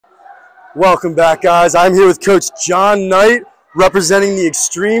Welcome back, guys. I'm here with Coach John Knight, representing the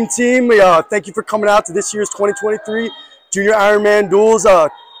Extreme team. Thank you for coming out to this year's 2023 Junior Ironman Duels.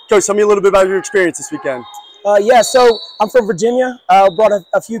 Coach, tell me a little bit about your experience this weekend. Yeah, so I'm from Virginia. Brought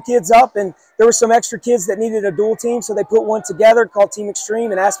a few kids up, and there were some extra kids that needed a dual team, so they put one together called Team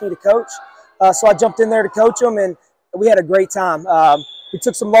Extreme and asked me to coach. So I jumped in there to coach them, and we had a great time. We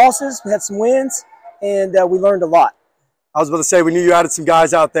took some losses, we had some wins, and we learned a lot. I was about to say, we knew you added some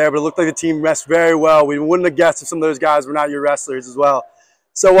guys out there, but it looked like the team wrestled very well. We wouldn't have guessed if some of those guys were not your wrestlers as well.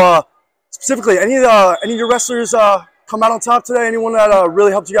 So specifically, any of your wrestlers come out on top today? Anyone that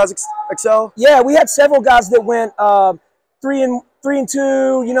really helped you guys excel? Yeah, we had several guys that went 3 and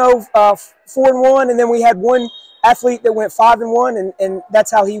 2, 4 and 1, and then we had one athlete that went 5 and 1, and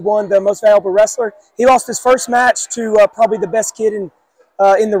that's how he won the most valuable wrestler. He lost his first match to probably the best kid in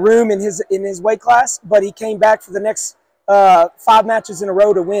the room in his weight class, but he came back for the next 5 matches in a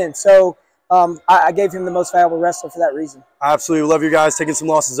row to win. So I gave him the most valuable wrestler for that reason. I absolutely love you guys taking some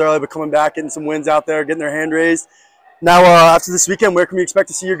losses early, but coming back, getting some wins out there, getting their hand raised. Now, after this weekend, where can we expect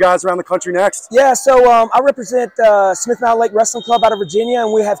to see your guys around the country next? Yeah, so I represent Smith Mountain Lake Wrestling Club out of Virginia,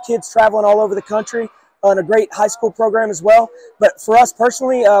 and we have kids traveling all over the country on a great high school program as well. But for us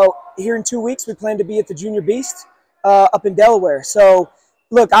personally, here in 2 weeks, we plan to be at the Junior Beast up in Delaware. So,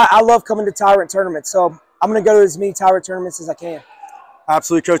 look, I love coming to Tyrant tournaments, so I'm going to go to as many Tyrant tournaments as I can.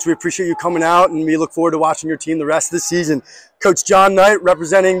 Absolutely, Coach. We appreciate you coming out, and we look forward to watching your team the rest of the season. Coach John Knight,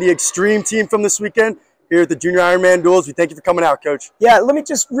 representing the Extreme team from this weekend here at the Junior Ironman Duels. We thank you for coming out, Coach. Yeah, let me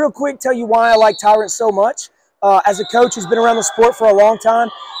just real quick tell you why I like Tyrant so much. As a coach who's been around the sport for a long time,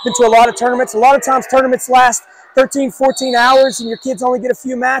 been to a lot of tournaments. A lot of times tournaments last 13, 14 hours, and your kids only get a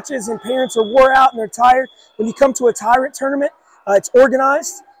few matches, and parents are wore out and they're tired. When you come to a Tyrant tournament, it's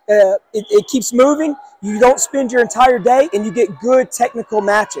organized. It keeps moving. You don't spend your entire day, and you get good technical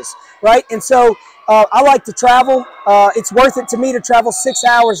matches, right? And so I like to travel. It's worth it to me to travel 6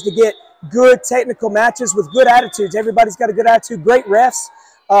 hours to get good technical matches with good attitudes. Everybody's got a good attitude, great refs.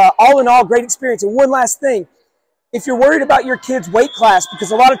 All in all, great experience. And one last thing, if you're worried about your kid's weight class,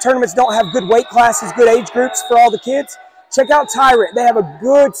 because a lot of tournaments don't have good weight classes, good age groups for all the kids, check out Tyrant. They have a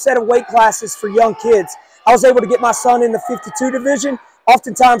good set of weight classes for young kids. I was able to get my son in the 52 division.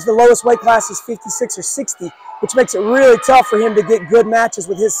 Oftentimes the lowest weight class is 56 or 60, which makes it really tough for him to get good matches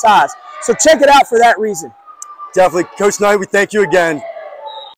with his size. So check it out for that reason. Definitely. Coach Knight, we thank you again.